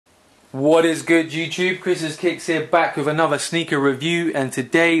What is good, YouTube? Chris's Kicks here, back with another sneaker review, and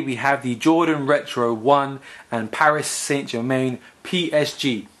today we have the Jordan Retro 1 and Paris Saint-Germain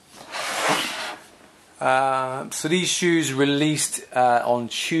PSG. So these shoes released on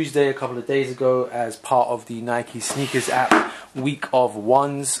Tuesday, a couple of days ago, as part of the Nike Sneakers app week of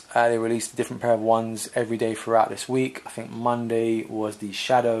ones. They released a different pair of ones every day throughout this week. I think Monday was the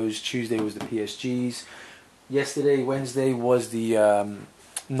Shadows, Tuesday was the PSGs, yesterday, Wednesday, was the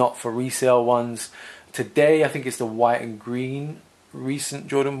not for resale ones. Today I think it's the white and green recent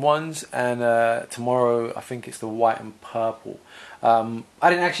Jordan 1s, and tomorrow I think it's the white and purple. I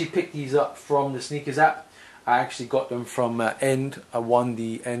didn't actually pick these up from the sneakers app. I actually got them from End. I won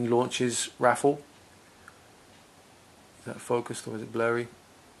the End launches raffle. Is that focused or is it blurry?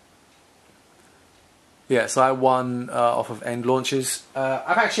 Yeah, so I won off of End launches.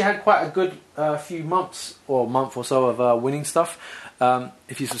 I've actually had quite a good few months or month or so of winning stuff.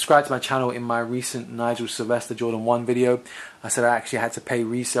 If you subscribe to my channel, in my recent Nigel Sylvester Jordan 1 video, I said I actually had to pay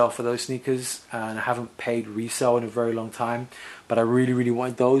resale for those sneakers, and I haven't paid resale in a very long time, but I really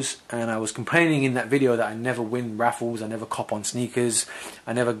wanted those, and I was complaining in that video that I never win raffles, I never cop on sneakers,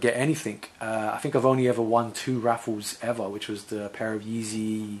 I never get anything. I think I've only ever won 2 raffles ever, which was the pair of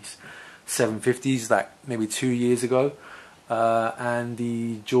Yeezys 750s like maybe 2 years ago, and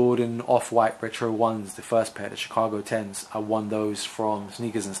the Jordan Off-White Retro 1s, the first pair, the Chicago 10s. I won those from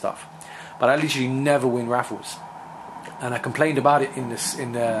sneakers and stuff, but I literally never win raffles, and I complained about it in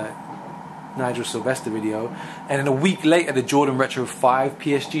the Nigel Sylvester video, and then a week later the Jordan Retro 5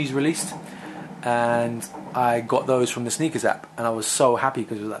 PSGs released, and I got those from the sneakers app, and I was so happy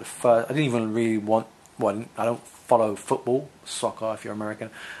because it was like the first. I didn't even really want, well, I don't follow football, soccer if you're American,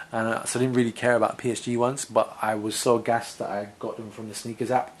 and so I didn't really care about PSG ones, but I was so gassed that I got them from the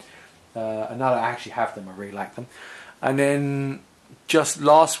sneakers app, and now that I actually have them, I really like them. And then just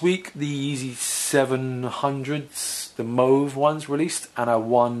last week the Yeezy 700s, the mauve ones, released, and I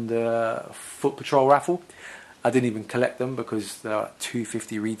won the Foot Patrol raffle. I didn't even collect them because they're like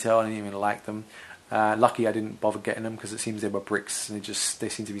 $250 retail. I didn't even like them. Lucky I didn't bother getting them because it seems they were bricks and they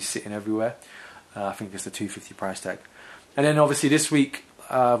seem to be sitting everywhere. I think it's the $250 price tag. And then obviously this week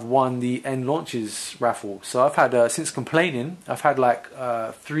I've won the End launches raffle. So I've had, since complaining, I've had like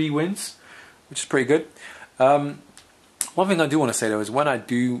 3 wins, which is pretty good. One thing I do want to say though is when I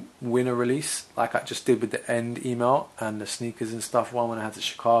do win a release, like I just did with the End email and the sneakers and stuff, one when I had the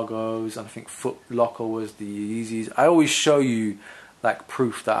Chicago's, and I think Foot Locker was the Yeezys, I always show you like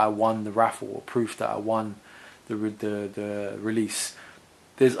proof that I won the raffle, or proof that I won the release.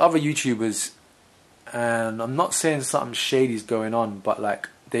 There's other YouTubers, and I'm not saying something shady's going on, but like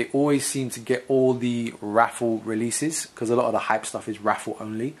they always seem to get all the raffle releases because a lot of the hype stuff is raffle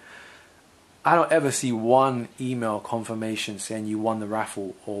only. I don't ever see one email confirmation saying you won the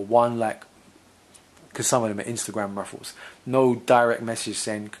raffle, or one, like, because some of them are Instagram raffles, no direct message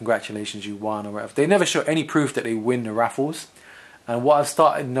saying congratulations you won or whatever. They never show any proof that they win the raffles. And what I've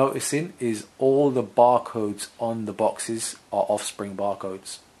started noticing is all the barcodes on the boxes are Offspring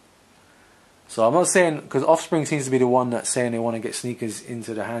barcodes. So I'm not saying, because Offspring seems to be the one that's saying they want to get sneakers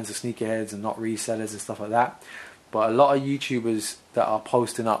into the hands of sneakerheads and not resellers and stuff like that, but a lot of YouTubers that are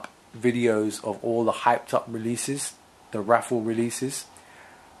posting up videos of all the hyped up releases, the raffle releases,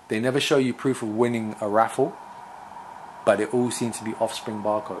 they never show you proof of winning a raffle, but it all seems to be Offspring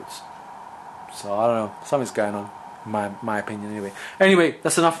barcodes. So I don't know, something's going on, my opinion anyway.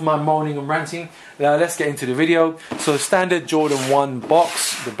 That's enough of my moaning and ranting. Let's get into the video. So standard Jordan 1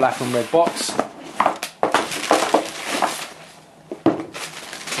 box, the black and red box.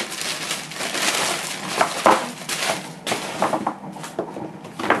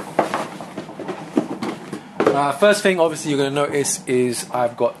 First thing obviously you're going to notice is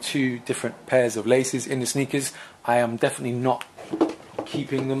I've got 2 different pairs of laces in the sneakers. I am definitely not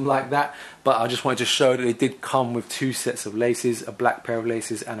keeping them like that, but I just wanted to show that they did come with 2 sets of laces, a black pair of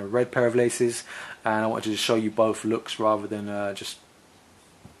laces and a red pair of laces, and I wanted to show you both looks rather than just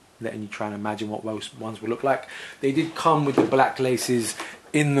letting you try and imagine what most ones would look like. They did come with the black laces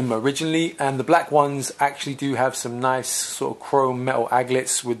in them originally, and the black ones actually do have some nice sort of chrome metal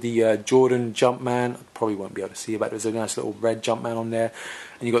aglets with the Jordan Jumpman. Probably won't be able to see it, but there's a nice little red Jumpman on there,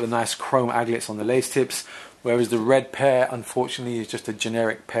 and you've got the nice chrome aglets on the lace tips, whereas the red pair unfortunately is just a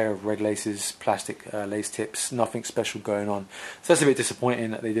generic pair of red laces, plastic lace tips, nothing special going on. So that's a bit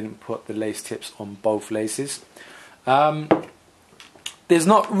disappointing that they didn't put the lace tips on both laces. There's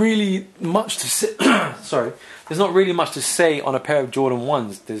not really much to say. Sorry, there's not really much to say on a pair of Jordan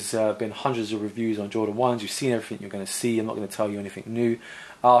 1s. There's been hundreds of reviews on Jordan 1s. You've seen everything you're going to see. I'm not going to tell you anything new.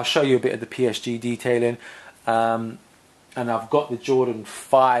 I'll show you a bit of the PSG detailing. and I've got the Jordan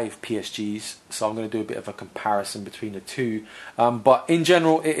 5 PSGs, so I'm going to do a bit of a comparison between the two. But in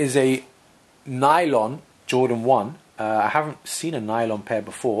general, it is a nylon Jordan 1. I haven't seen a nylon pair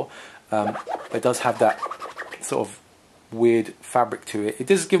before. It does have that sort of weird fabric to it. It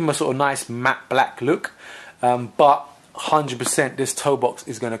does give them a sort of nice matte black look, but 100% this toe box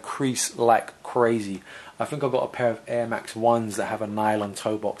is going to crease like crazy. I think I've got a pair of Air Max 1s that have a nylon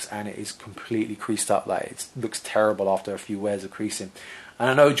toe box, and it is completely creased up. Like, it looks terrible after a few wears of creasing. And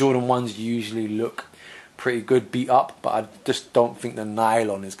I know Jordan 1s usually look pretty good beat up, but I just don't think the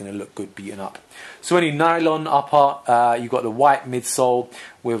nylon is going to look good beaten up. So any nylon upper, you've got the white midsole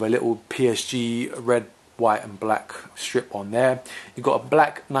with a little PSG red, white and black strip on there. You've got a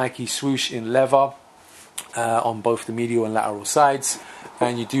black Nike swoosh in leather on both the medial and lateral sides,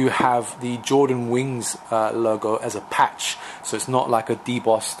 and you do have the Jordan Wings logo as a patch, so it's not like a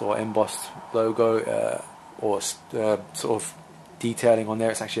debossed or embossed logo or sort of detailing on there.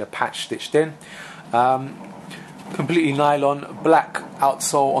 It's actually a patch stitched in. Completely nylon, black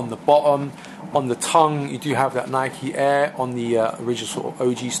outsole on the bottom. On the tongue, you do have that Nike Air on the original sort of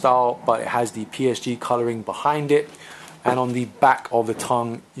OG style, but it has the PSG colouring behind it. And on the back of the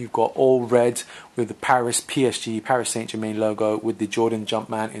tongue, you've got all red with the Paris PSG, Paris Saint-Germain logo with the Jordan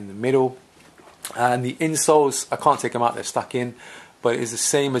Jumpman in the middle. And the insoles, I can't take them out, they're stuck in, but it is the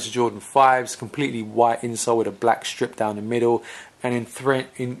same as the Jordan 5s, completely white insole with a black strip down the middle. And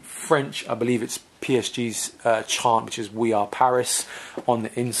in French, I believe it's PSG's chant, which is "We Are Paris" on the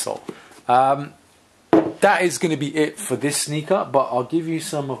insole. That is going to be it for this sneaker, but I'll give you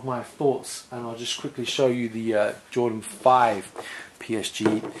some of my thoughts, and I'll just quickly show you the Jordan 5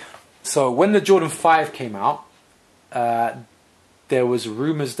 PSG. So when the Jordan 5 came out, there was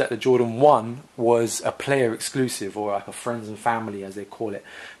rumours that the Jordan 1 was a player exclusive, or like a friends and family, as they call it,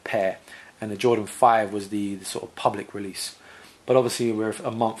 pair, and the Jordan 5 was the sort of public release. But obviously we're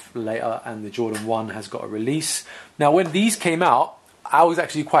a month later and the Jordan 1 has got a release. Now when these came out, I was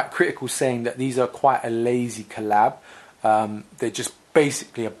actually quite critical, saying that these are quite a lazy collab. They're just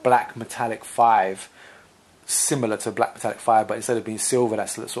basically a black metallic 5, similar to black metallic 5, but instead of being silver,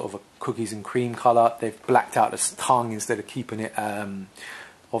 that's sort of a cookies and cream colour. They've blacked out the tongue instead of keeping it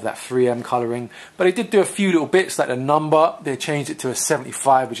of that 3M colouring. But they did do a few little bits, like the number. They changed it to a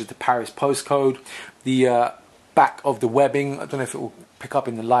 75, which is the Paris postcode. The back of the webbing, I don't know if it will pick up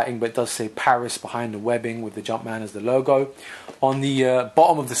in the lighting, but it does say Paris behind the webbing with the Jumpman as the logo. On the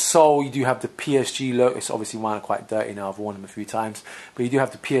bottom of the sole, you do have the PSG logo. It's obviously mine are quite dirty now, I've worn them a few times, but you do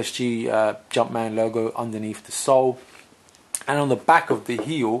have the PSG Jumpman logo underneath the sole. And on the back of the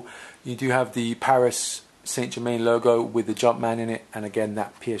heel, you do have the Paris Saint-Germain logo with the Jumpman in it, and again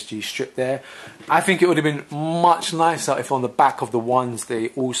that PSG strip there. I think it would have been much nicer if on the back of the ones they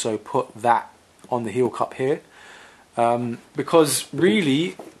also put that on the heel cup here. Because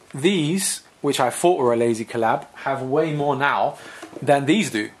really these, which I thought were a lazy collab, have way more now than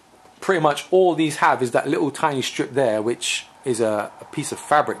these do. Pretty much all these have is that little tiny strip there, which is a piece of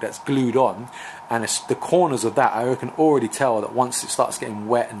fabric that's glued on, and it's the corners of that, I can already tell that once it starts getting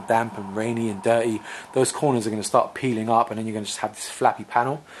wet and damp and rainy and dirty, those corners are going to start peeling up, and then you're going to just have this flappy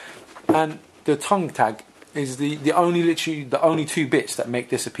panel. And the tongue tag is the only two bits that make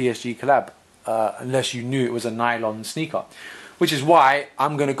this a PSG collab. Unless you knew it was a nylon sneaker, which is why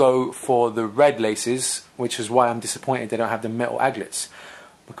I'm going to go for the red laces, which is why I'm disappointed they don't have the metal aglets,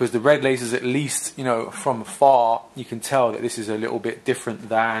 because the red laces, at least, you know, from afar you can tell that this is a little bit different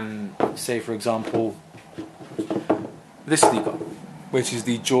than, say for example, this sneaker, which is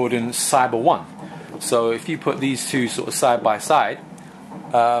the Jordan Cyber 1. So if you put these two sort of side by side,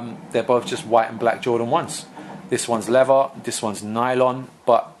 they're both just white and black Jordan 1s. This one's leather, this one's nylon,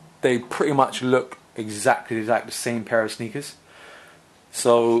 but they pretty much look exactly like the same pair of sneakers.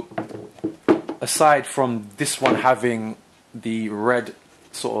 So aside from this one having the red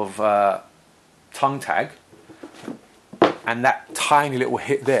sort of tongue tag and that tiny little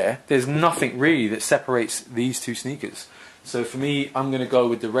hit there, there's nothing really that separates these two sneakers. So for me, I'm going to go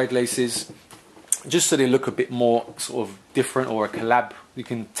with the red laces, just so they look a bit more sort of different, or a collab. You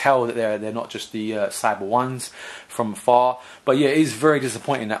can tell that they're not just the Cyber 1s from afar. But yeah, it is very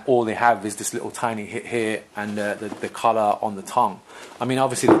disappointing that all they have is this little tiny hit here and the colour on the tongue. I mean,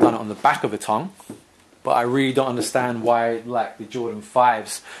 obviously they've done it on the back of the tongue, but I really don't understand why, like the Jordan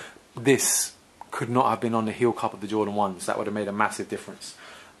 5s, this could not have been on the heel cup of the Jordan 1s. That would have made a massive difference.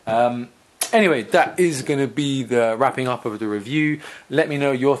 Anyway, that is going to be the wrapping up of the review. Let me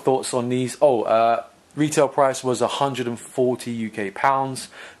know your thoughts on these. Retail price was 140 UK pounds.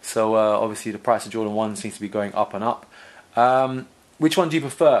 So obviously the price of Jordan 1 seems to be going up and up. Which one do you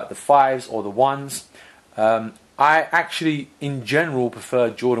prefer, the 5s or the 1s? I actually, in general, prefer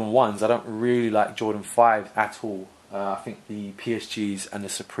Jordan 1s. I don't really like Jordan 5s at all. I think the PSGs and the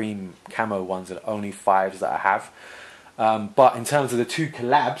Supreme Camo ones are the only 5s that I have. But in terms of the two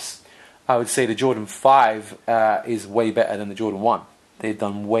collabs, I would say the Jordan 5 is way better than the Jordan 1. They've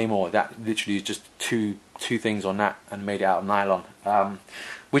done way more. That literally is just two things on that and made it out of nylon.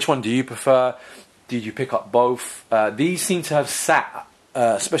 Which one do you prefer? Did you pick up both? These seem to have sat,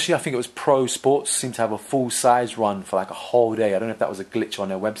 especially I think it was Pro Sports, seemed to have a full size run for like a whole day. I don't know if that was a glitch on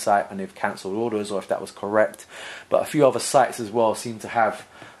their website and they've cancelled orders or if that was correct. But a few other sites as well seem to have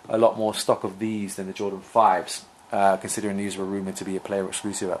a lot more stock of these than the Jordan 5s. Considering these were rumoured to be a player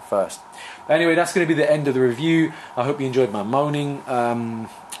exclusive at first. But anyway, that's going to be the end of the review. I hope you enjoyed my moaning.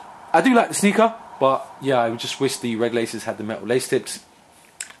 I do like the sneaker, but yeah, I just wish the red laces had the metal lace tips.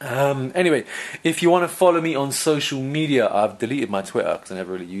 Anyway, if you want to follow me on social media, I've deleted my Twitter because I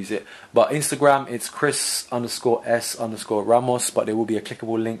never really use it. But Instagram, it's Chris_S_Ramos, but there will be a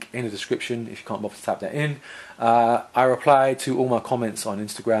clickable link in the description if you can't bother to tap that in. I reply to all my comments on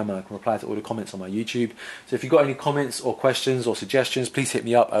Instagram and I can reply to all the comments on my YouTube. So if you've got any comments or questions or suggestions, please hit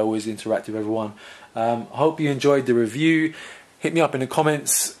me up. I always interact with everyone. Hope you enjoyed the review. Hit me up in the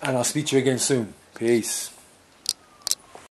comments and I'll speak to you again soon. Peace.